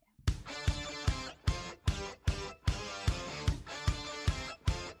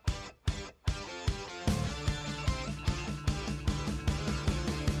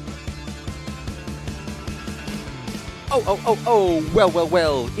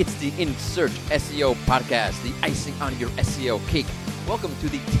Well, it's the In Search SEO podcast, the icing on your SEO cake. Welcome to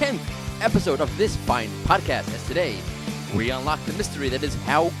the 10th episode of this fine podcast, as today we unlock the mystery that is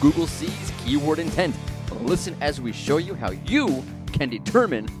how Google sees keyword intent. Listen as we show you how you can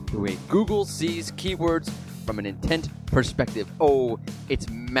determine the way Google sees keywords from an intent perspective. Oh, it's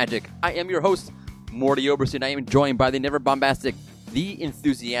magic. I am your host, Morty Oberstein. I am joined by the never bombastic, the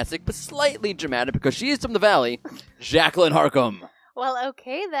enthusiastic, but slightly dramatic, because she is from the Valley, Jacqueline Harcum. Well,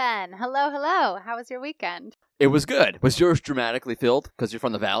 okay then. Hello. How was your weekend? It was good. Was yours dramatically filled because you're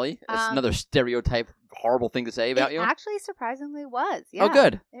from the Valley? It's another stereotype, horrible thing to say about you. It actually surprisingly was. Yeah, oh,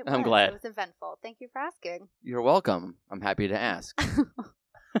 good. I'm glad. It was eventful. Thank you for asking. You're welcome. I'm happy to ask.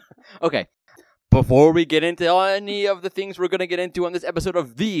 Okay. Before we get into any of the things we're going to get into on this episode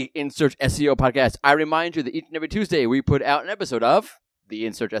of the In Search SEO podcast, I remind you that each and every Tuesday we put out an episode of the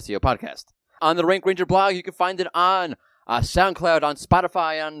In Search SEO podcast. On the Rank Ranger blog, you can find it on SoundCloud, on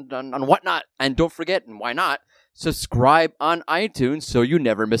Spotify, on whatnot. And don't forget, and why not, subscribe on iTunes so you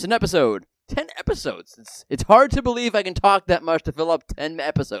never miss an episode. 10 episodes. It's hard to believe I can talk that much to fill up 10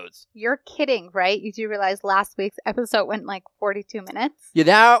 episodes. You're kidding, right? You do realize last week's episode went like 42 minutes?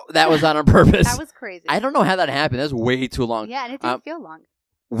 Yeah, that was on purpose. That was crazy. I don't know how that happened. That was way too long. Yeah, and it didn't feel long.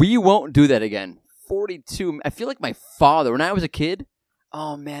 We won't do that again. 42. I feel like my father, when I was a kid,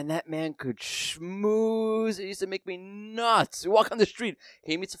 oh man, that man could schmooze. It used to make me nuts. We walk on the street.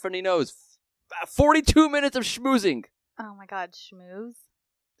 He meets a friend he knows. 42 minutes of schmoozing. Oh my God, schmooze?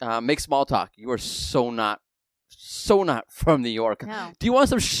 Make small talk. You are so not from New York. No. Do you want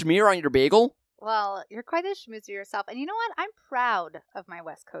some schmear on your bagel? Well, you're quite a schmoozer yourself. And you know what? I'm proud of my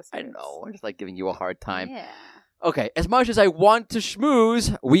West Coast roots. I know. I'm just like giving you a hard time. Yeah. Okay. As much as I want to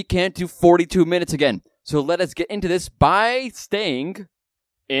schmooze, we can't do 42 minutes again. So let us get into this by staying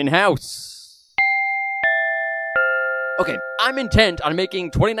in-house. Okay. I'm intent on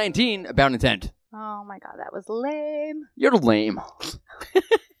making 2019 about intent. Oh my God, that was lame. You're lame.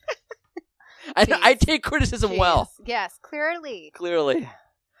 I take criticism well. Yes, clearly. Clearly.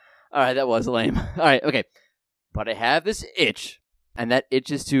 All right, that was lame. All right, okay. But I have this itch, and that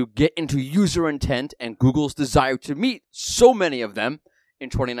itch is to get into user intent and Google's desire to meet so many of them in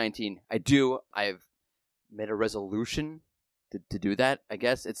 2019. I've made a resolution to do that, I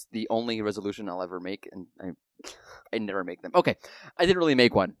guess. It's the only resolution I'll ever make, and I never make them. Okay, I didn't really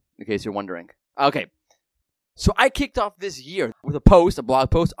make one, in case you're wondering. Okay. So I kicked off this year with a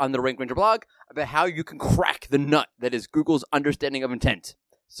blog post on the Rank Ranger blog about how you can crack the nut that is Google's understanding of intent.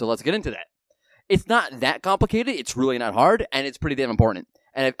 So let's get into that. It's not that complicated. It's really not hard, and it's pretty damn important.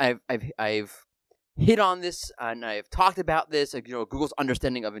 And I've hit on this, and I've talked about this, Google's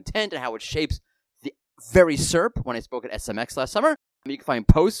understanding of intent and how it shapes the very SERP when I spoke at SMX last summer. You can find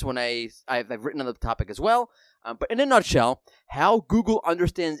posts when I've written on the topic as well. But in a nutshell, how Google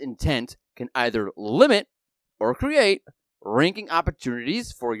understands intent can either limit or create ranking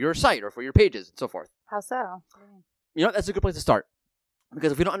opportunities for your site or for your pages and so forth. How so? That's a good place to start.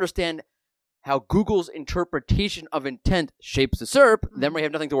 Because if we don't understand how Google's interpretation of intent shapes the SERP, then we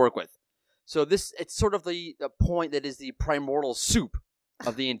have nothing to work with. So it's sort of the point that is the primordial soup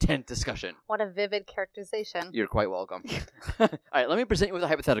of the intent discussion. What a vivid characterization. You're quite welcome. All right, let me present you with a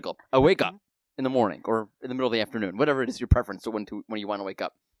hypothetical. I wake up in the morning or in the middle of the afternoon, whatever it is your preference when you want to wake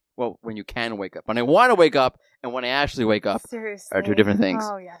up. Well, when you can wake up. When I want to wake up and when I actually wake up are two different things.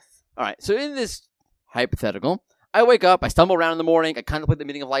 Oh, yes. All right, so in this hypothetical, I wake up, I stumble around in the morning, I contemplate the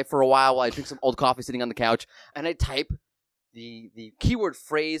meaning of life for a while I drink some old coffee sitting on the couch, and I type the keyword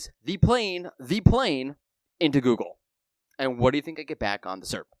phrase, the plane, into Google. And what do you think I get back on the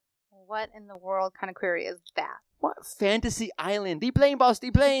SERP? What in the world kind of query is that? What? Fantasy Island. The plane, boss.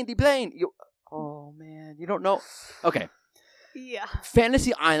 The plane. Oh, man. You don't know? Okay. Yeah.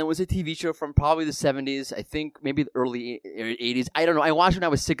 Fantasy Island was a TV show from probably the 70s. I think maybe the early 80s. I don't know. I watched when I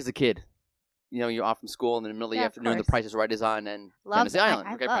was sick as a kid. You're off from school and in the middle of the afternoon, The Price is Right is on, and Fantasy Island.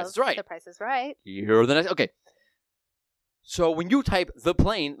 I okay, love Price is Right. The Price is Right. You're the next. Okay. So when you type the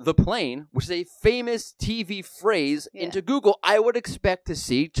plane, which is a famous TV phrase, into Google, I would expect to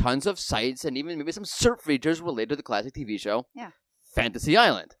see tons of sites and even maybe some SERP features related to the classic TV show, Fantasy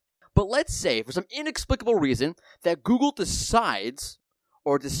Island. But let's say, for some inexplicable reason, that Google decided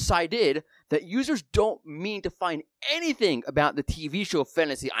that users don't mean to find anything about the TV show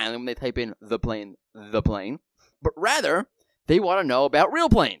Fantasy Island when they type in the plane, but rather they want to know about real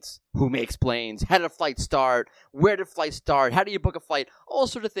planes. Who makes planes? How did a flight start? Where did flight start? How do you book a flight? All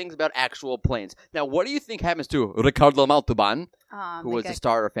sorts of things about actual planes. Now, what do you think happens to Ricardo Montalban, who was the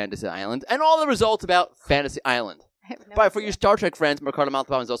star of Fantasy Island, and all the results about Fantasy Island? But for you Star Trek friends, Mercado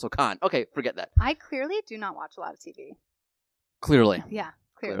Montalban is also Khan. Okay, forget that. I clearly do not watch a lot of TV. Clearly. Yeah,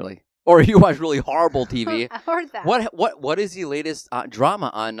 clearly. Or you watch really horrible TV. Or that. What is the latest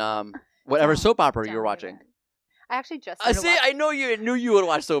drama on whatever soap opera you're watching? I actually just I knew you would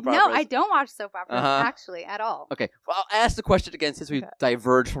watch soap operas. No, I don't watch soap operas, actually, at all. Okay, well, I'll ask the question again since we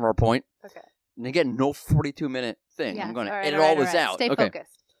diverged from our point. Okay. And again, no 42-minute thing. Yes. I'm going to All edit right, all this out. Stay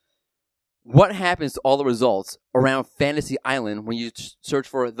focused. What happens to all the results around Fantasy Island when you search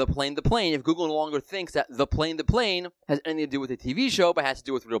for The Plane if Google no longer thinks that The Plane has anything to do with a TV show but has to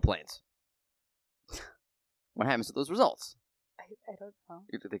do with real planes? What happens to those results? I don't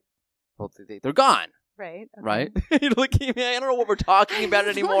know. They're gone. Right. Okay. Right? You're looking at me. I don't know what we're talking about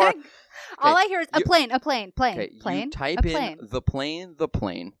anymore. Like, all I hear is a plane. Okay, plane. You type in the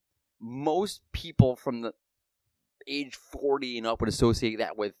plane. Most people from the age 40 and up would associate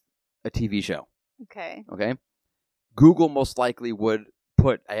that with a TV show. Okay. Okay? Google most likely would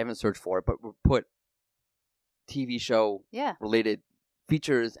put, I haven't searched for it, but would put TV show related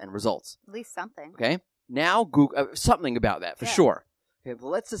features and results. At least something. Okay? Now, Google, something about that for sure. Okay, but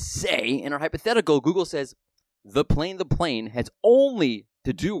let's just say, in our hypothetical, Google says the plane has only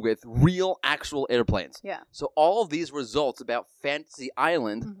to do with real, actual airplanes. Yeah. So all of these results about Fantasy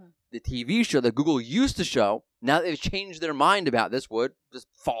Island, the TV show that Google used to show, now that they've changed their mind about this, would just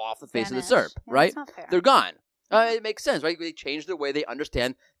fall off the face of the SERP, right? That's not fair. They're gone. It makes sense, right? They changed the way they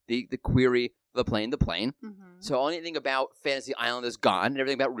understand the query, the plane. So anything about Fantasy Island is gone, and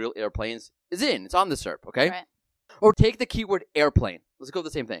everything about real airplanes is in. It's on the SERP, okay? Right. Or take the keyword airplane. Let's go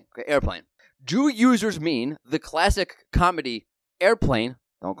with the same thing. Okay, airplane. Do users mean the classic comedy Airplane,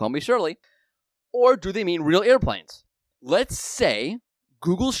 don't call me Shirley, or do they mean real airplanes? Let's say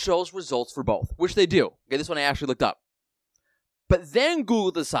Google shows results for both, which they do. Okay, this one I actually looked up. But then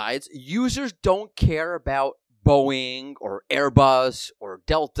Google decides users don't care about Boeing or Airbus or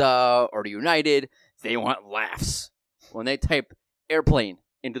Delta or United. They want laughs when they type airplane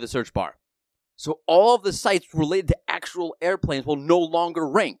into the search bar. So all of the sites related to actual airplanes will no longer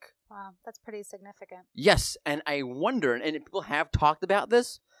rank. Wow, that's pretty significant. Yes, and I wonder, and people have talked about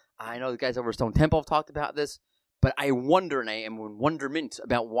this. I know the guys over Stone Temple have talked about this, but I wonder, and I am in wonderment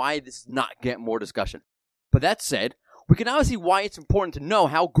about why this does not get more discussion. But that said, we can now see why it's important to know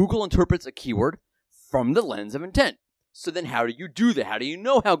how Google interprets a keyword from the lens of intent. So then how do you do that? How do you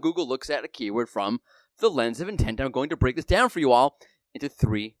know how Google looks at a keyword from the lens of intent? I'm going to break this down for you all into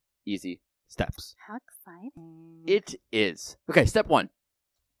 3 easy steps. How exciting. It is. Okay, step 1.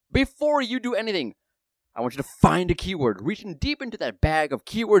 Before you do anything, I want you to find a keyword. Reach in deep into that bag of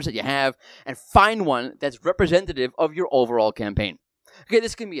keywords that you have and find one that's representative of your overall campaign. Okay,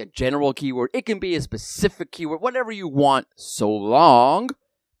 this can be a general keyword. It can be a specific keyword, whatever you want, so long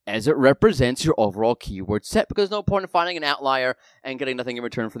as it represents your overall keyword set, because there's no point in finding an outlier and getting nothing in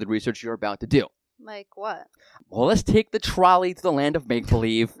return for the research you're about to do. Like what? Well, let's take the trolley to the land of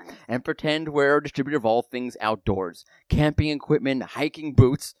make-believe and pretend we're a distributor of all things outdoors. Camping equipment, hiking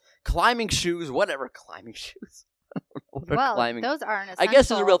boots, climbing shoes, whatever. Climbing shoes? Well, those aren't essential. I guess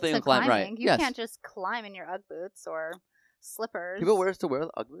there's a real thing in climbing. Right. You can't just climb in your Ugg boots or slippers. People still wear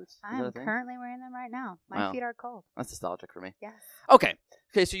Ugg boots? I'm currently wearing them right now. My feet are cold. That's nostalgic for me. Yes. Okay,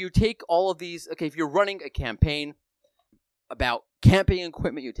 so you take all of these. Okay, if you're running a campaign about camping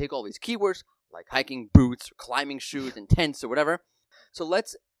equipment, you take all these keywords, like hiking boots, or climbing shoes, and tents, or whatever. So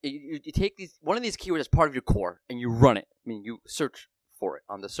you take one of these keywords as part of your core, and you run it. I mean, you search for it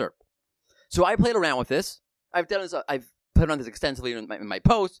on the SERP. So I played around with this. I've played on this extensively in my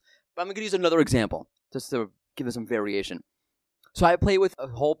posts, but I'm going to use another example, just to give it some variation. So I play with a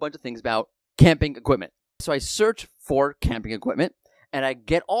whole bunch of things about camping equipment. So I search for camping equipment, and I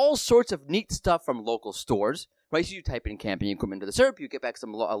get all sorts of neat stuff from local stores. Right, so you type in camping equipment to the SERP, you get back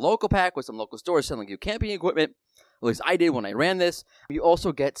a local pack with some local stores selling you camping equipment. At least I did when I ran this. You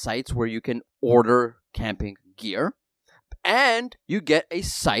also get sites where you can order camping gear. And you get a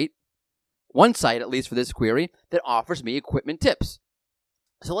site, one site at least for this query, that offers me equipment tips.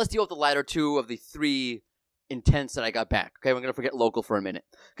 So let's deal with the latter 2 of the 3 intents that I got back. Okay, we're going to forget local for a minute.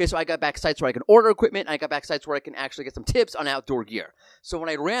 Okay, so I got back sites where I can order equipment, and I got back sites where I can actually get some tips on outdoor gear. So when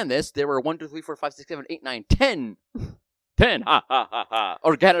I ran this, there were 1, 2, 3, 4, 5, 6, 7, 8, 9, 10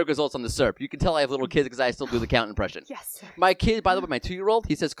 organic results on the SERP. You can tell I have little kids because I still do the count impression. Yes. My kid, by the way, my 2-year-old,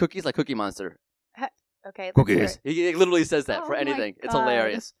 he says cookies like Cookie Monster. Okay. Cookies. He literally says that for anything. It's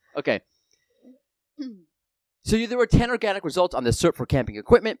hilarious. Okay. So there were 10 organic results on the SERP for camping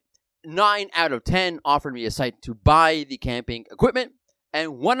equipment. 9 out of 10 offered me a site to buy the camping equipment,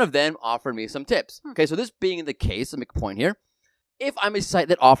 and 1 of them offered me some tips. Okay, so this being the case, let me make a point here. If I'm a site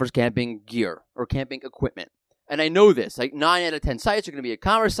that offers camping gear or camping equipment, and I know this, like 9 out of 10 sites are going to be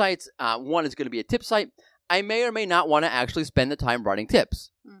e-commerce sites. 1 is going to be a tip site. I may or may not want to actually spend the time writing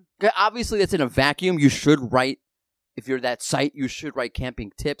tips. Okay, obviously, that's in a vacuum. You should write, if you're that site, you should write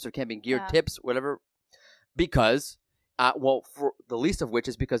camping tips or camping gear tips, whatever, because, for the least of which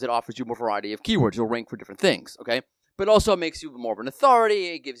is because it offers you more variety of keywords. You'll rank for different things, okay? But also makes you more of an authority.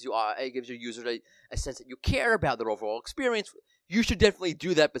 It gives your users a sense that you care about their overall experience. You should definitely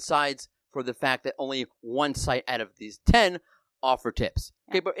do that besides for the fact that only 1 site out of these 10 offer tips.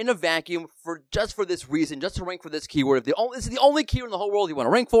 Okay, but in a vacuum, for this reason, just to rank for this keyword, if this is the only keyword in the whole world you want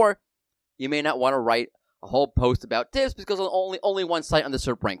to rank for, you may not want to write a whole post about tips because only 1 site on the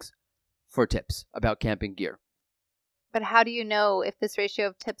SERP ranks for tips about camping gear. But how do you know if this ratio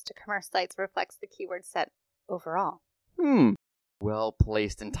of tips to commerce sites reflects the keyword set overall? Well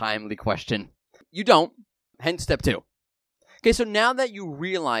placed and timely question. You don't, hence step 2. Okay, so now that you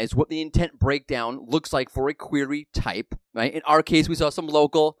realize what the intent breakdown looks like for a query type, right? In our case, we saw some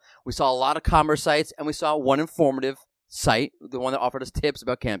local, we saw a lot of commerce sites, and we saw one informative site, the one that offered us tips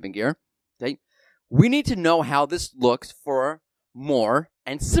about camping gear. Okay, we need to know how this looks for more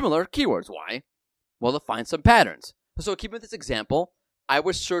and similar keywords. Why? Well, to find some patterns. So keeping with this example, I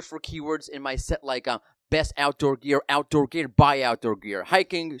would search for keywords in my set like best outdoor gear, buy outdoor gear,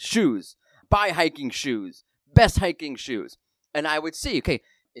 hiking shoes, buy hiking shoes, best hiking shoes. And I would see, okay,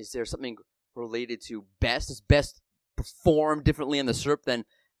 is there something related to best? Does best perform differently in the SERP than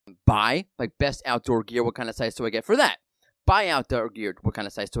buy? Like best outdoor gear, what kind of sites do I get for that? Buy outdoor gear, what kind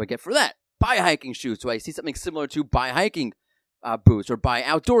of sites do I get for that? Buy hiking shoes, do I see something similar to buy hiking boots or buy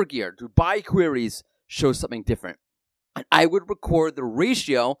outdoor gear? Do buy queries show something different? And I would record the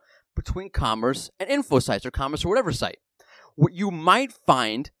ratio between commerce and info sites or commerce or whatever site. What you might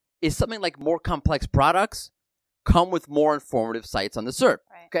find is something like more complex products come with more informative sites on the SERP.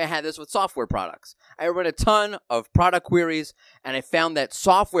 Right. Okay, I had this with software products. I read a ton of product queries, and I found that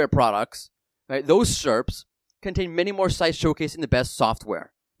software products, right, those SERPs, contain many more sites showcasing the best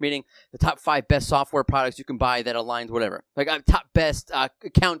software, meaning the top 5 best software products you can buy that aligns whatever. Like top best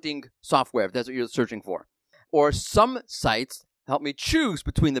accounting software, if that's what you're searching for. Or some sites help me choose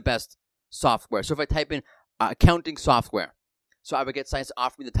between the best software. So if I type in accounting software, so I would get sites to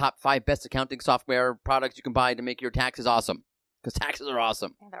offer me the top 5 best accounting software products you can buy to make your taxes awesome. Because taxes are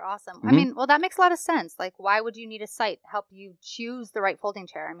awesome. Yeah, they're awesome. Mm-hmm. I mean, well, that makes a lot of sense. Like, why would you need a site to help you choose the right folding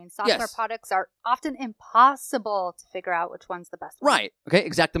chair? I mean, software products are often impossible to figure out which one's the best one. Right. Okay,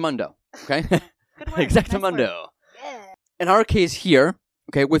 exactamundo. Okay? Good word. Exactamundo. Nice word. Yeah. In our case here,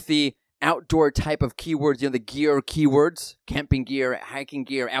 okay, with the outdoor type of keywords, the gear keywords, camping gear, hiking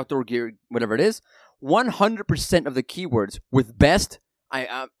gear, outdoor gear, whatever it is, 100% of the keywords with best,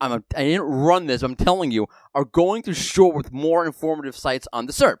 I didn't run this, I'm telling you, are going to show with more informative sites on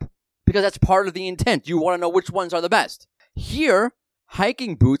the SERP. Because that's part of the intent. You want to know which ones are the best. Here,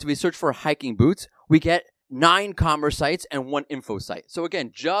 hiking boots, if we search for hiking boots, we get 9 commerce sites and 1 info site. So again,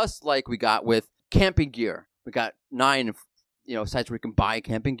 just like we got with camping gear, we got 9 sites where you can buy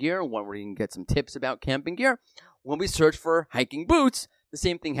camping gear, 1 where you can get some tips about camping gear. When we search for hiking boots, the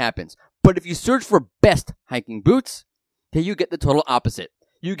same thing happens. But if you search for best hiking boots, then you get the total opposite.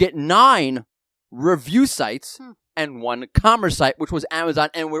 You get 9 review sites and 1 commerce site, which was Amazon.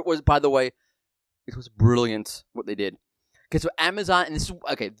 And it was, by the way, it was brilliant what they did. Okay, so Amazon, and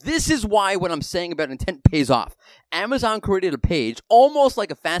this is why what I'm saying about intent pays off. Amazon created a page, almost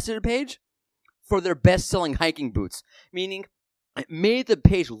like a faceted page, for their best-selling hiking boots. Meaning, it made the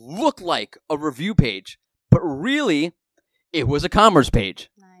page look like a review page, but really, it was a commerce page.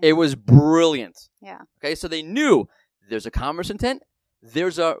 Nice. It was brilliant. Yeah. Okay, so they knew there's a commerce intent,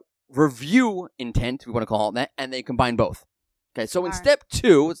 there's a review intent, we want to call it that, and they combine both. Okay, so in step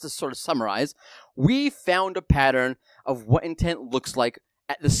 2, let's just sort of summarize, we found a pattern of what intent looks like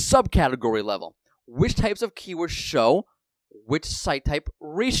at the subcategory level. Which types of keywords show which site type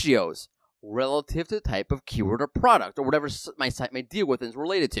ratios relative to the type of keyword or product or whatever my site may deal with and is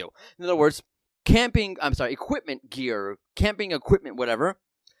related to. In other words, equipment gear, camping equipment, whatever,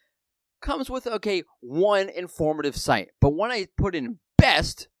 comes with, 1 informative site. But when I put in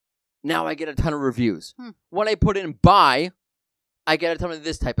best, now I get a ton of reviews. When I put in buy, I get a ton of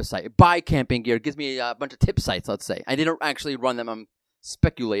this type of site. Buy camping gear gives me a bunch of tip sites, let's say. I didn't actually run them. I'm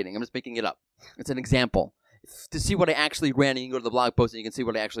speculating. I'm just making it up. It's an example. To see what I actually ran, you can go to the blog post and you can see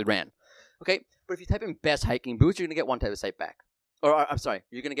what I actually ran. Okay? But if you type in best hiking boots, you're going to get 1 type of site back.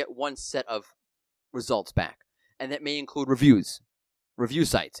 You're going to get 1 set of results back. And that may include review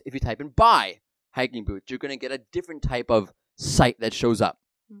sites. If you type in buy hiking boots, you're going to get a different type of site that shows up.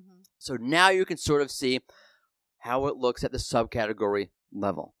 Mm-hmm. So now you can sort of see how it looks at the subcategory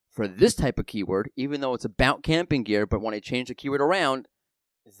level. for this type of keyword, even though it's about camping gear, but when I change the keyword around,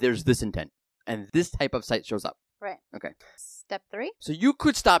 there's this intent. And this type of site shows up. Right. Okay. Step 3. So you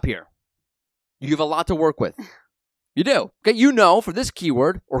could stop here. You have a lot to work with. You do. Okay. You know, for this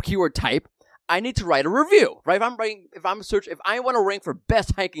keyword or keyword type, I need to write a review, right? If I want to rank for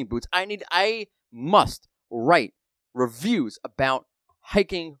best hiking boots, I must write reviews about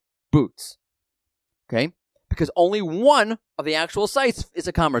hiking boots. Okay? Because only one of the actual sites is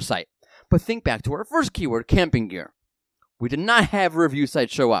a commerce site. But think back to our first keyword, camping gear. We did not have a review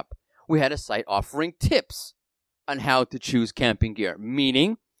site show up. We had a site offering tips on how to choose camping gear.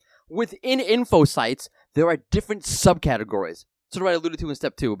 Meaning, within info sites, there are different subcategories. Sort of what I alluded to in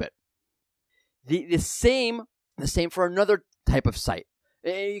step 2 a bit. The same for another type of site.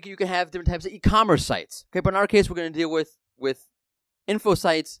 You can have different types of e-commerce sites. Okay, but in our case, we're going to deal with info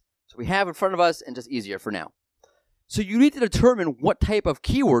sites. So we have in front of us and just easier for now. So you need to determine what type of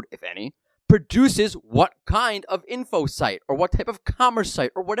keyword, if any, produces what kind of info site or what type of commerce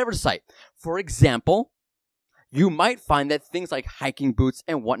site or whatever site. For example, you might find that things like hiking boots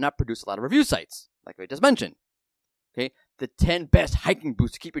and whatnot produce a lot of review sites, like I just mentioned. Okay, the 10 best hiking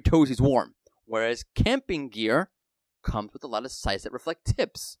boots to keep your toesies warm. Whereas camping gear comes with a lot of sites that reflect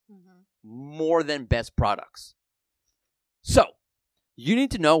tips more than best products. So, you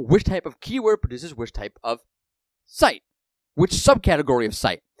need to know which type of keyword produces which type of site, which subcategory of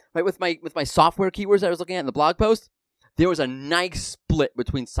site. Right, with my software keywords that I was looking at in the blog post, there was a nice split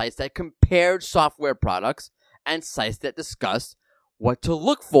between sites that compared software products and sites that discussed what to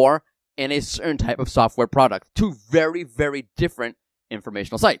look for in a certain type of software product. Two very, very different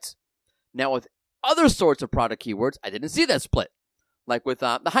informational sites. Now, with other sorts of product keywords, I didn't see that split. Like with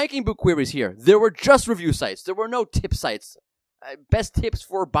the hiking boot queries here, there were just review sites. There were no tip sites. Best tips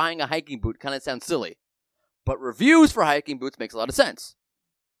for buying a hiking boot kind of sounds silly. But reviews for hiking boots makes a lot of sense.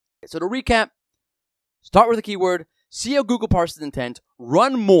 So to recap, start with a keyword, see how Google parses intent,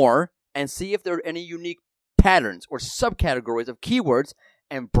 run more, and see if there are any unique patterns or subcategories of keywords,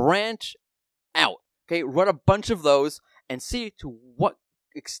 and branch out. Okay, run a bunch of those and see to what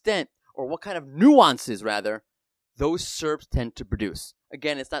extent or what kind of nuances, rather, those SERPs tend to produce.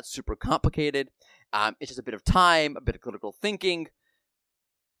 Again, it's not super complicated. It's just a bit of time, a bit of critical thinking,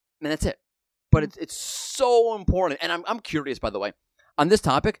 and that's it. But it's so important. And I'm curious, by the way, on this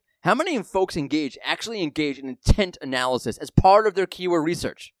topic, how many folks actually engage in intent analysis as part of their keyword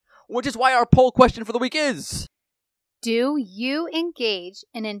research? Which is why our poll question for the week is: do you engage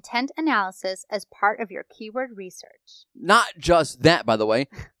in intent analysis as part of your keyword research? Not just that, by the way.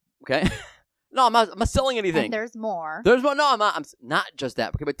 Okay? No, I'm not selling anything. And there's more. There's more. No, I'm not just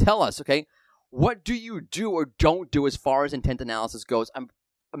that. Okay, but tell us, okay? What do you do or don't do as far as intent analysis goes? I'm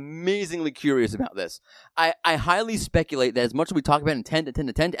amazingly curious about this. I highly speculate that as much as we talk about intent,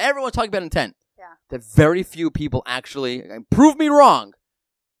 everyone's talking about intent. Yeah. That very few people actually, prove me wrong,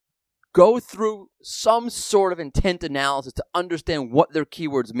 go through some sort of intent analysis to understand what their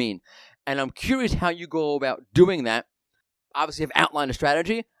keywords mean. And I'm curious how you go about doing that. Obviously, I've outlined a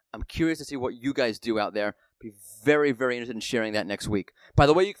strategy. I'm curious to see what you guys do out there. Be very, very interested in sharing that next week. By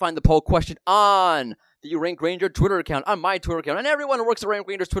the way, you can find the poll question on the Rank Ranger Twitter account, on my Twitter account, and everyone who works at Rank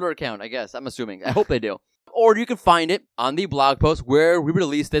Ranger's Twitter account, I guess. I'm assuming. I hope they do. Or you can find it on the blog post where we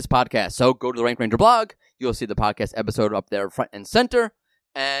release this podcast. So go to the Rank Ranger blog. You'll see the podcast episode up there front and center.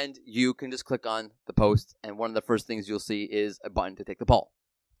 And you can just click on the post. And one of the first things you'll see is a button to take the poll.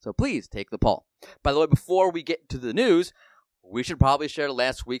 So please take the poll. By the way, before we get to the news, we should probably share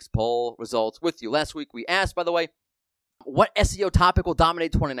last week's poll results with you. Last week we asked, by the way, what SEO topic will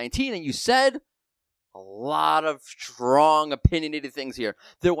dominate 2019? And you said a lot of strong, opinionated things here.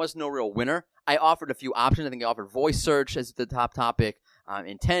 There was no real winner. I offered a few options. I think I offered voice search as the top topic,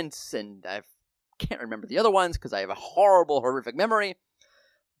 intents, and I can't remember the other ones because I have a horrific memory.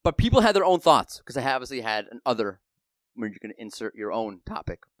 But people had their own thoughts because I obviously had another where you can insert your own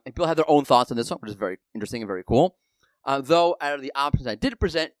topic. And people had their own thoughts on this one, which is very interesting and very cool. Though, out of the options I did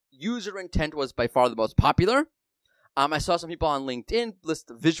present, user intent was by far the most popular. I saw some people on LinkedIn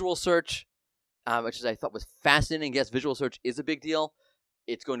list visual search, which I thought was fascinating. Yes, visual search is a big deal.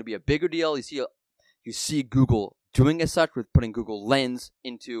 It's going to be a bigger deal. You see Google doing as such with putting Google Lens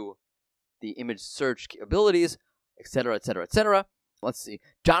into the image search capabilities, etc., etc., etc. Let's see.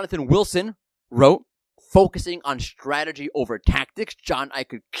 Jonathan Wilson wrote, focusing on strategy over tactics. John, I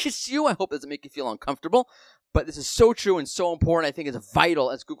could kiss you. I hope it doesn't make you feel uncomfortable. But this is so true and so important. I think it's vital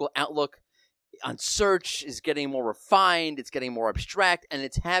as Google Outlook on search is getting more refined, it's getting more abstract, and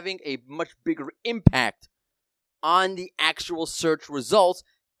it's having a much bigger impact on the actual search results,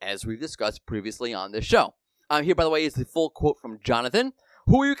 as we've discussed previously on this show. Here, by the way, is the full quote from Jonathan.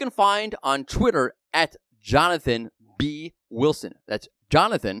 who you can find on Twitter at Jonathan B. Wilson. That's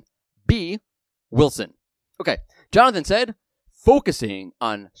Jonathan B. Wilson. Okay, Jonathan said, focusing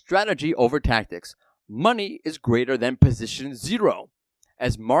on strategy over tactics. Money is greater than position zero.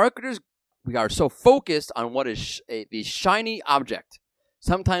 As marketers, we are so focused on what is the shiny object.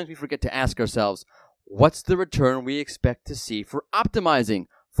 Sometimes we forget to ask ourselves, what's the return we expect to see for optimizing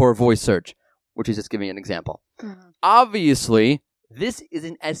for voice search? Which is just giving an example. Mm-hmm. Obviously, this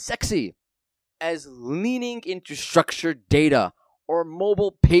isn't as sexy as leaning into structured data or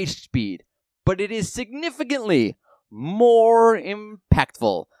mobile page speed, but it is significantly more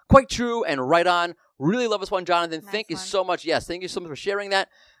impactful. Quite true and right on. Really love this one, Jonathan. Thank you so much. Yes, thank you so much for sharing that.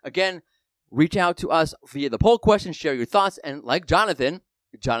 Again, reach out to us via the poll question, share your thoughts, and like Jonathan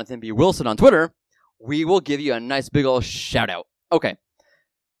B. Wilson on Twitter, we will give you a nice big old shout out. Okay.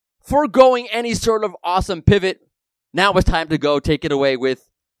 Foregoing any sort of awesome pivot, now it's time to go take it away with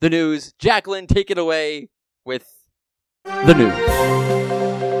the news. Jacqueline, take it away with the news.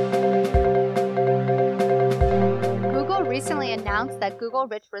 Google recently announced that Google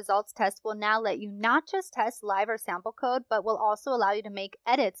Rich Results Test will now let you not just test live or sample code, but will also allow you to make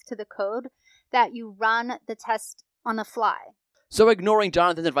edits to the code that you run the test on the fly. So ignoring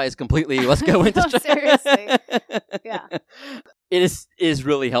Jonathan's advice completely, let's go into... No, seriously. Yeah. It is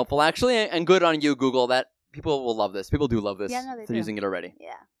really helpful, actually, and good on you, Google, that people will love this. People do love this. Yeah, no, they They're do. using it already.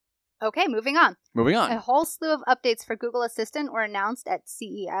 Yeah. Okay, moving on. A whole slew of updates for Google Assistant were announced at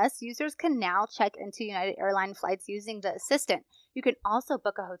CES. Users can now check into United Airlines flights using the Assistant. You can also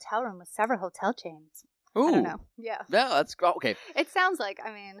book a hotel room with several hotel chains. Ooh. I don't know. Yeah. Yeah, that's okay. It sounds like,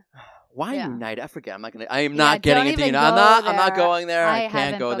 Why yeah. United? I forget. I am not getting into United. I'm not going there. I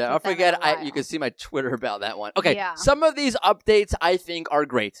can't go there. I forget. You can see my Twitter about that one. Okay. Yeah. Some of these updates I think are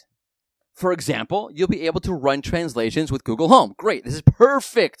great. For example, you'll be able to run translations with Google Home. Great. This is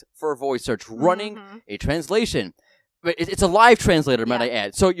perfect for voice search. Running a translation. It's a live translator, might I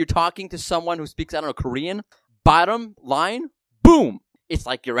add. So you're talking to someone who speaks, I don't know, Korean. Bottom line, boom. It's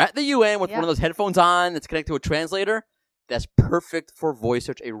like you're at the UN with one of those headphones on that's connected to a translator. That's perfect for voice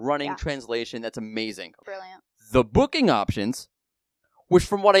search, a running translation. That's amazing. Brilliant. The booking options, which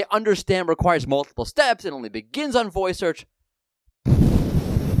from what I understand requires multiple steps and only begins on voice search.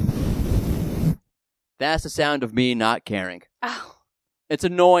 That's the sound of me not caring. Oh. It's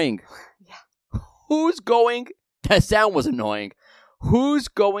annoying. Yeah. That sound was annoying. Who's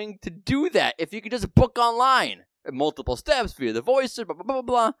going to do that if you could just book online? Multiple steps via the voice search, blah, blah, blah,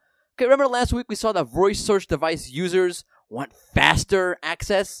 blah. Okay, remember last week we saw that voice search device users want faster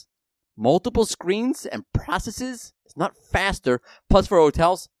access? Multiple screens and processes? It's not faster. Plus for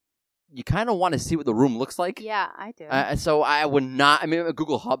hotels, you kind of want to see what the room looks like. Yeah, I do. So I would not,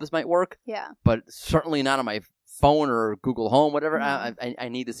 Google Hubs might work. Yeah. But certainly not on my phone or Google Home, whatever. I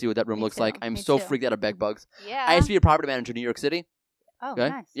need to see what that room looks like. I'm so freaked out of bed bugs. Yeah. I used to be a property manager in New York City. Oh, okay.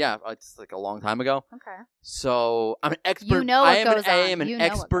 Nice. Yeah, it's like a long time ago. Okay. So I'm an expert. You know I am an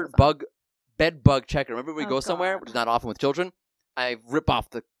expert bed bug checker. Remember when we go somewhere, which is not often with children, I rip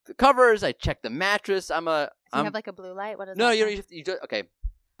off the covers. I check the mattress. Do you have like a blue light? What is that? No, you just okay.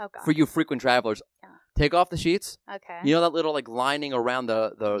 Oh, God. For you frequent travelers, take off the sheets. Okay. You know that little like lining around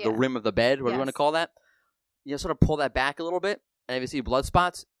the rim of the bed, whatever you want to call that? You sort of pull that back a little bit, and if you see blood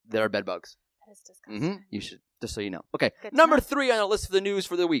spots, there are bed bugs. That is disgusting. You should, just so you know. Okay, Good number 3 on the list of the news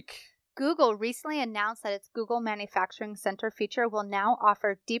for the week. Google recently announced that its Google Manufacturing Center feature will now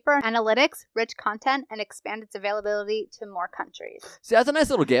offer deeper analytics, rich content, and expand its availability to more countries. See, that's a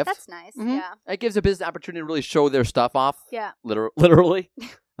nice little gift. That's nice, yeah. It gives a business opportunity to really show their stuff off. Yeah. Literally.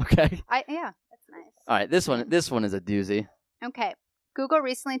 Okay. Yeah, that's nice. All right, this one is a doozy. Okay. Google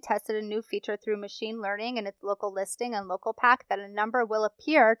recently tested a new feature through machine learning in its local listing and local pack that a number will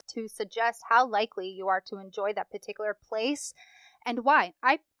appear to suggest how likely you are to enjoy that particular place and why.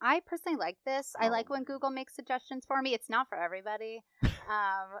 I personally like this. I like when Google makes suggestions for me. It's not for everybody.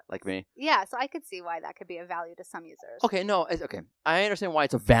 Like me. Yeah, so I could see why that could be a value to some users. Okay, no, okay. I understand why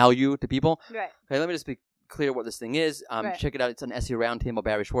it's a value to people. Right. Okay, let me just be clear what this thing is. Check it out. It's an SEO Roundtable.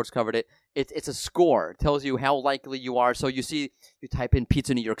 Barry Schwartz covered it. It's a score. It tells you how likely you are. So you type in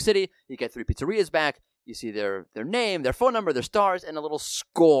pizza New York City, you get 3 pizzerias back. You see their name, their phone number, their stars, and a little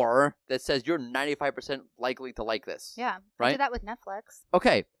score that says you're 95% likely to like this. Yeah. Right? I do that with Netflix.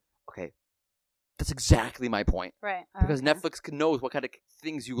 Okay. That's exactly my point. Right. Because Netflix knows what kind of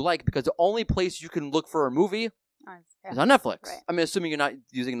things you like, because the only place you can look for a movie is on Netflix. Right. Assuming you're not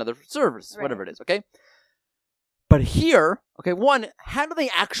using another service, whatever it is, okay? But here, one, how do they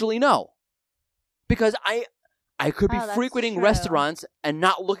actually know? Because I could be frequenting restaurants and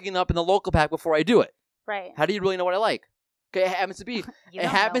not looking up in the local pack before I do it. Right. How do you really know what I like? Okay, it happens to be. You It don't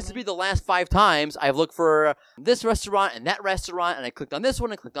happens know to me. be the last 5 times I've looked for this restaurant and that restaurant, and I clicked on this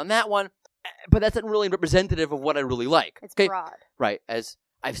one and clicked on that one. But that's not really representative of what I really like. It's okay? broad. Right. As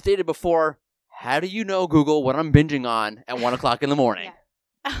I've stated before, how do you know, Google, what I'm binging on at 1 o'clock in the morning?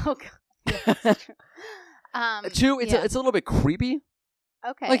 Yeah. Oh, God. Yeah, that's true. 2, it's a little bit creepy.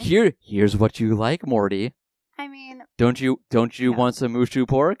 Okay. Like, here's what you like, Morty. I mean, Don't you Yeah. want some mushu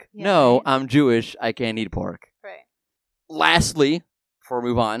pork? Yeah, No, right. I'm Jewish. I can't eat pork. right. Lastly, before we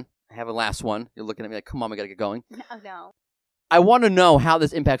move on, I have a last one. You're looking at me like, come on, we got to get going. No. I want to know how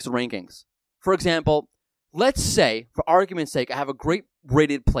this impacts the rankings. For example, let's say, for argument's sake, I have a great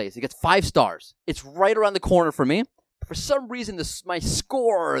rated place. It gets 5 stars. It's right around the corner for me. For some reason, my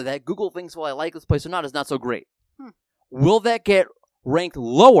score that Google thinks, well, I like this place or not, is not so great. Will that get ranked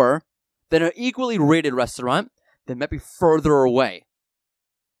lower than an equally rated restaurant that might be further away?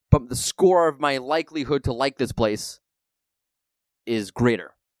 But the score of my likelihood to like this place is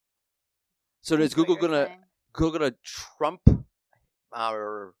greater. So is Google gonna trump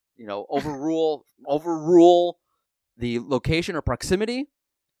or overrule the location or proximity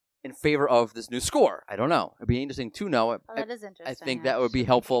in favor of this new score? I don't know. It'd be interesting to know. That is interesting. I think that would be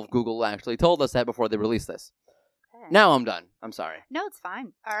helpful if Google actually told us that before they released this. Okay. Now I'm done. I'm sorry. No, it's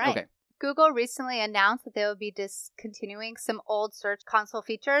fine. All right. Okay. Google recently announced that they will be discontinuing some old Search Console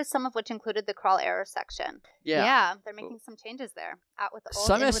features, some of which included the crawl error section. Yeah. They're making some changes there. Out with the old,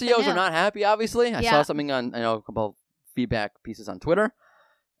 Some in with the SEOs new. are not happy, obviously. I Yeah. saw something on, a couple of feedback pieces on Twitter.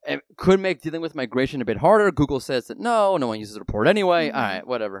 It could make dealing with migration a bit harder. Google says that no one uses the report anyway. Mhm. All right,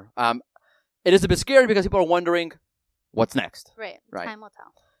 whatever. It is a bit scary because people are wondering what's next. Right. Right. Time will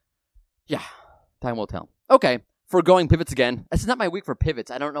tell. Yeah, time will tell. Okay, for going pivots again. This is not my week for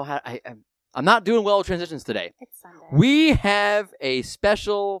pivots. I don't know how. I'm not doing well with transitions today. It's Sunday. We have a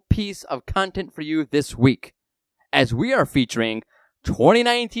special piece of content for you this week, as we are featuring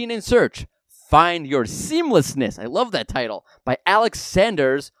 2019 in Search. Find Your Seamlessness. I love that title. By Alex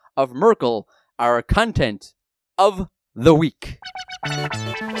Sanders of Merkle, our content of the week.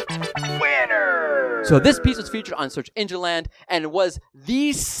 Winner! So this piece was featured on Search Engine Land and was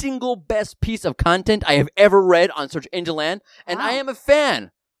the single best piece of content I have ever read on Search Engine Land. And Wow. I am a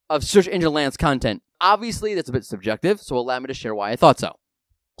fan of Search Engine Land's content. Obviously, that's a bit subjective, so allow me to share why I thought so.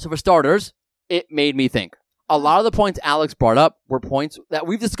 So for starters, it made me think. A lot of the points Alex brought up were points that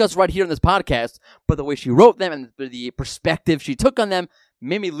we've discussed right here on this podcast, but the way she wrote them and the perspective she took on them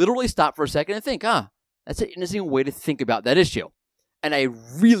made me literally stop for a second and think, that's an interesting way to think about that issue. And I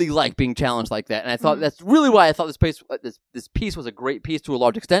really like being challenged like that. And I thought that's really why I thought this piece was a great piece to a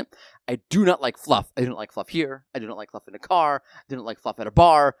large extent. I do not like fluff. I didn't like fluff here. I didn't like fluff in a car. I didn't like fluff at a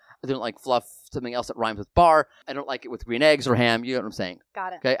bar. I didn't like fluff, something else that rhymes with bar. I don't like it with green eggs or ham. You know what I'm saying?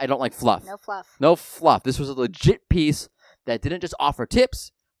 Got it. Okay, I don't like fluff. No fluff. No fluff. This was a legit piece that didn't just offer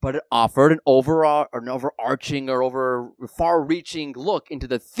tips, but it offered an overarching or far-reaching look into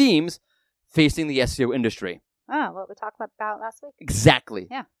the themes facing the SEO industry. Oh, what we talked about last week. Exactly.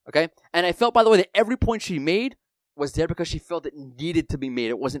 Yeah. Okay? And I felt, by the way, that every point she made was there because she felt it needed to be made.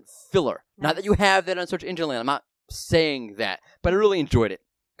 It wasn't filler. Nice. Not that you have that on Search Engine Land. I'm not saying that. But I really enjoyed it.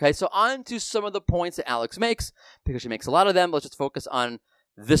 Okay? So on to some of the points that Alex makes, because she makes a lot of them. Let's just focus on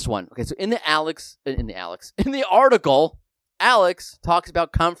this one. Okay, so in the article, Alex talks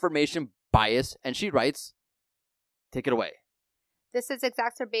about confirmation bias, and she writes, take it away. This is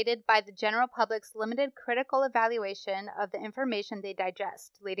exacerbated by the general public's limited critical evaluation of the information they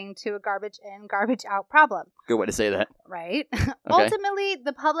digest, leading to a garbage in, garbage out problem. Good way to say that. Right? Ultimately,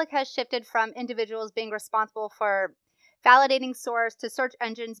 the public has shifted from individuals being responsible for validating source to search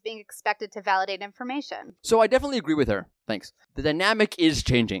engines being expected to validate information. So I definitely agree with her. Thanks. The dynamic is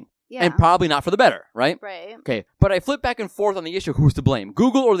changing. Yeah. And probably not for the better, right? Right. Okay, but I flip back and forth on the issue, who's to blame?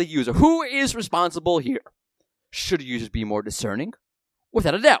 Google or the user? Who is responsible here? Should users be more discerning?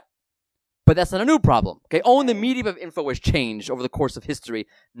 Without a doubt. But that's not a new problem. Okay, only the medium of info has changed over the course of history,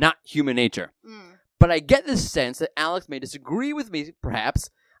 not human nature. But I get this sense that Alex may disagree with me, perhaps.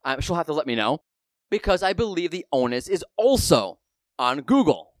 She'll have to let me know. Because I believe the onus is also on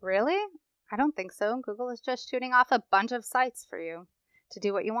Google. Really? I don't think so. Google is just shooting off a bunch of sites for you to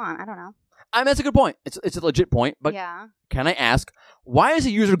do what you want. I don't know. I mean, that's a good point. It's a legit point. But yeah. Can I ask, why is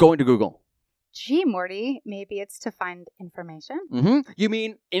a user going to Google? Gee, Morty, maybe it's to find information. You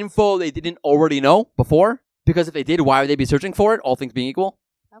mean info they didn't already know before? Because if they did, why would they be searching for it, all things being equal?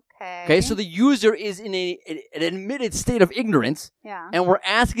 Okay, so the user is in an admitted state of ignorance, and we're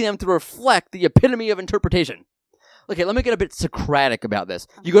asking them to reflect the epitome of interpretation. Okay, let me get a bit Socratic about this.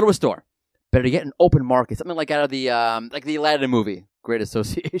 You go to a store, better get an open market, something like out of the Aladdin movie, Great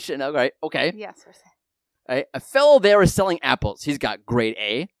Association. All right, okay. Yes. Right? A fellow there is selling apples. He's got grade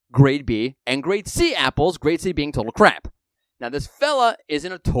A, grade B, and grade C apples, grade C being total crap. Now, this fella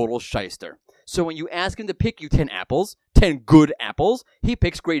isn't a total shyster. So when you ask him to pick you 10 apples, 10 good apples, he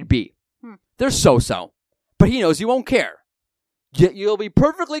picks grade B. They're so-so, but he knows you won't care. Yet you'll be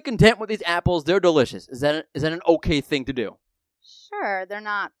perfectly content with these apples. They're delicious. Is that an okay thing to do? Sure, they're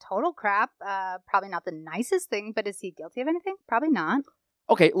not total crap. Probably not the nicest thing, but is he guilty of anything? Probably not.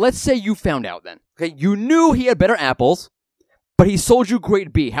 Okay, let's say you found out then. Okay, you knew he had better apples, but he sold you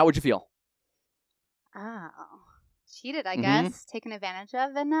grade B. How would you feel? Oh, cheated, I guess. Taken advantage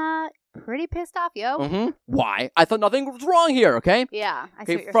of and pretty pissed off, yo. Why? I thought nothing was wrong here, okay? Yeah, I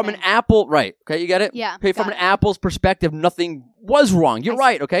see what you're from saying. An apple, right. Okay, you get it? Yeah. Okay, from an apple's perspective, nothing was wrong. You're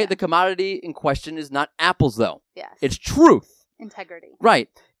right, okay? Yeah. The commodity in question is not apples, though. Yes. It's truth. Integrity. Right.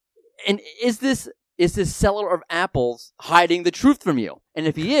 And is this seller of apples hiding the truth from you? And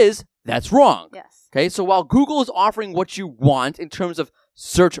if he is, that's wrong. Yes. Okay, so while Google is offering what you want in terms of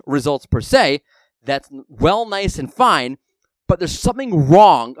search results per se, that's well, nice, and fine, but there's something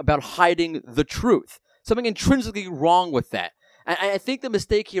wrong about hiding the truth. Something intrinsically wrong with that. And I think the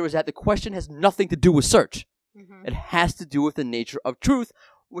mistake here is that the question has nothing to do with search. It has to do with the nature of truth,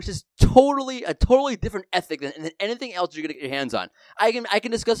 which is a totally different ethic than anything else you're going to get your hands on. I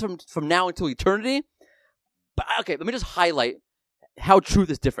can discuss from now until eternity, but okay, let me just highlight how truth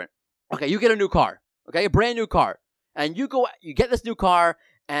is different. Okay, you get a new car, okay, a brand new car, and you get this new car,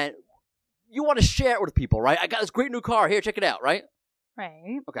 and you want to share it with people, right? I got this great new car. Here, check it out, right?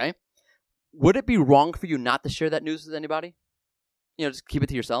 Right. Okay. Would it be wrong for you not to share that news with anybody? Just keep it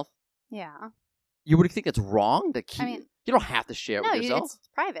to yourself? Yeah. You would think it's wrong to keep... you don't have to share it with yourself. No, it's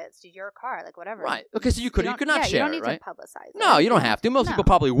private. It's your car, like whatever. Right. Okay, so you could not share it, right? You don't need to publicize it. No, you don't have to. Most people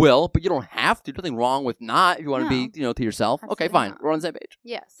probably will, but you don't have to. Nothing wrong with not if you want to be, to yourself. Absolutely okay, fine. not. We're on the same page.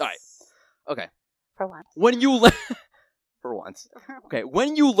 Yes. All right. Okay. For once. When you... For once. Okay,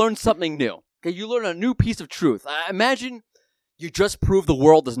 when you learn something new, okay, you learn a new piece of truth. Imagine you just proved the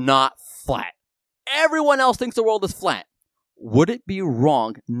world is not flat. Everyone else thinks the world is flat. Would it be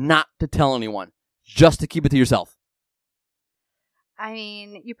wrong not to tell anyone, just to keep it to yourself? I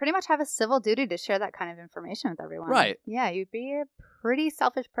mean, you pretty much have a civil duty to share that kind of information with everyone. Right. Yeah, you'd be a pretty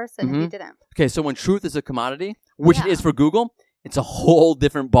selfish person if you didn't. Okay, so when truth is a commodity, which it is for Google, it's a whole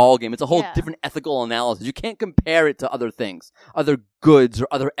different ballgame. It's a whole different ethical analysis. You can't compare it to other things, other goods or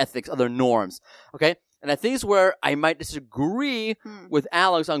other ethics, other norms. Okay? And I think it's where I might disagree with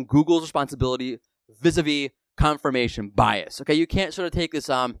Alex on Google's responsibility vis-a-vis confirmation bias. Okay? You can't sort of take this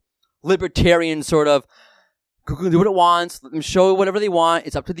libertarian sort of, Google can do what it wants, let them show whatever they want.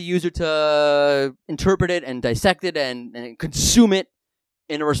 It's up to the user to interpret it and dissect it and consume it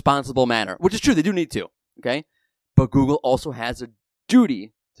in a responsible manner, which is true. They do need to. Okay? But Google also has a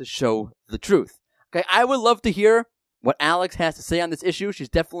duty to show the truth. Okay, I would love to hear what Alex has to say on this issue. She's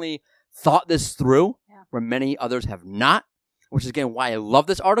definitely thought this through, where many others have not, which is, again, why I love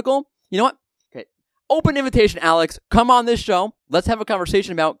this article. You know what? Okay, open invitation, Alex. Come on this show. Let's have a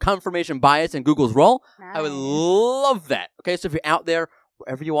conversation about confirmation bias and Google's role. Nice. I would love that. Okay, so if you're out there,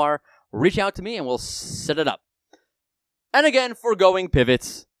 wherever you are, reach out to me and we'll set it up. And again, foregoing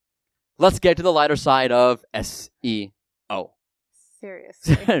pivots, let's get to the lighter side of SEO.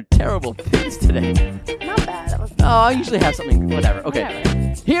 Seriously. Terrible pivots today. Not bad. I usually have something, whatever. Okay.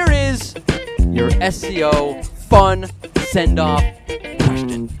 Whatever. Here is your SEO fun send-off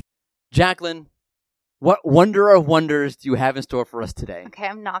question. Jacqueline, what wonder of wonders do you have in store for us today? Okay,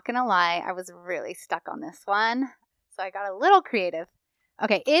 I'm not going to lie. I was really stuck on this one. So I got a little creative.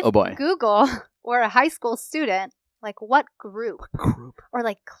 Okay, if Google were a high school student, like what group? Or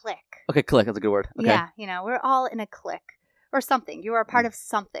like clique. Okay, clique. That's a good word. Okay. Yeah, we're all in a clique. Or something. You are a part of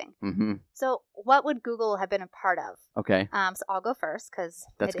something. Mm-hmm. So what would Google have been a part of? Okay. So I'll go first because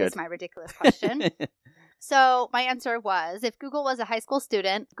it is my ridiculous question. So my answer was, if Google was a high school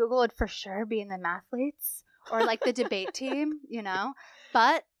student, Google would for sure be in the mathletes or like the debate team,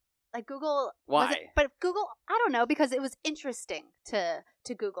 But like Google... Why? But Google, I don't know, because it was interesting to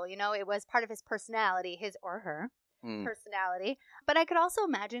Google. It was part of his personality, his or her. Personality. But I could also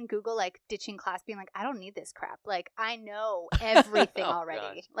imagine Google like ditching class, being like, I don't need this crap. Like, I know everything already.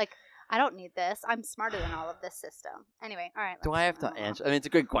 Gosh. Like, I don't need this. I'm smarter than all of this system. Anyway, all right. Do I have to answer? I mean, it's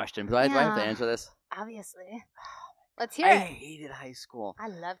a good question, but do I have to answer this? Obviously. Let's hear it. I hated high school. I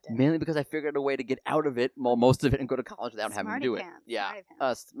loved it. Mainly because I figured a way to get out of it, most of it, and go to college without having to do it. Yeah.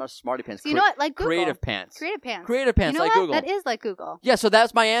 Smarty pants. So you know what? Like Google. Creative pants. Creative pants. Creative pants, like Google. That is like Google. Yeah, so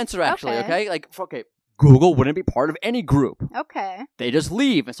that's my answer, actually, okay? Google wouldn't be part of any group. Okay. They just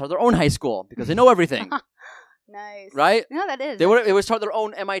leave and start their own high school because they know everything. Nice. Right? No, that is. They would start their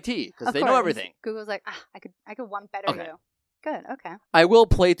own MIT because they know everything. Google's like, I could one better Okay. you. Good. Okay. I will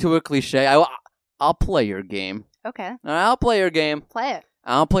play to a cliche. I'll play your game. Okay. I'll play your game. Play it.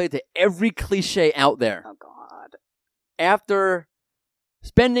 I'll play it to every cliche out there. Oh God. After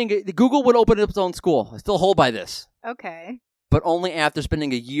Google would open up its own school. I still hold by this. Okay. But only after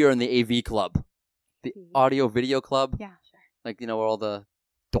spending a year in the AV club. The audio video club. Yeah, sure. Like, where all the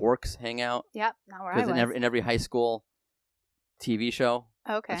dorks hang out. Yep, not where I was. In every high school TV show.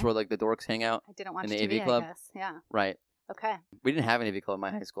 Okay. That's where, the dorks hang out. I didn't watch in the TV, AV club. I guess. Yeah. Right. Okay. We didn't have an AV club in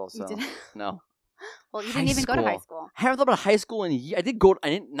my high school, so. You didn't? No. Well, you didn't even go to high school. I haven't thought about high school in a year. I did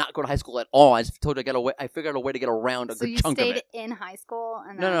not go to high school at all. I just told you I figured out a way to get around a good chunk of it. So you stayed in high school?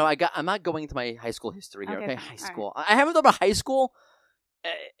 And No. I'm not going into my high school history here. Okay, high school. Right. I haven't thought about high school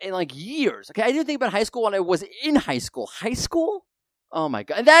in years. Okay, I didn't think about high school when I was in high school. High school? Oh my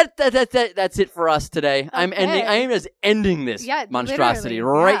God! That's it for us today. Okay. I am just ending this monstrosity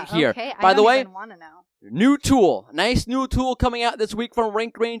right here. Okay. By the way, I don't even want to know. new tool, nice new tool coming out this week from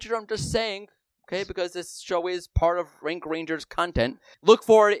Rank Ranger. I'm just saying. Okay, because this show is part of Rank Ranger's content. Look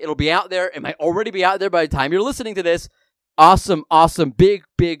for it. It'll be out there. It might already be out there by the time you're listening to this. Awesome,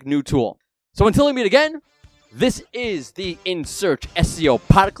 big new tool. So until we meet again, this is the In Search SEO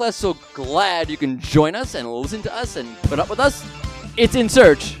podcast. So glad you can join us and listen to us and put up with us. It's In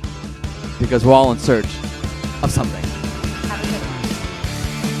Search because we're all in search of something. Have a good one.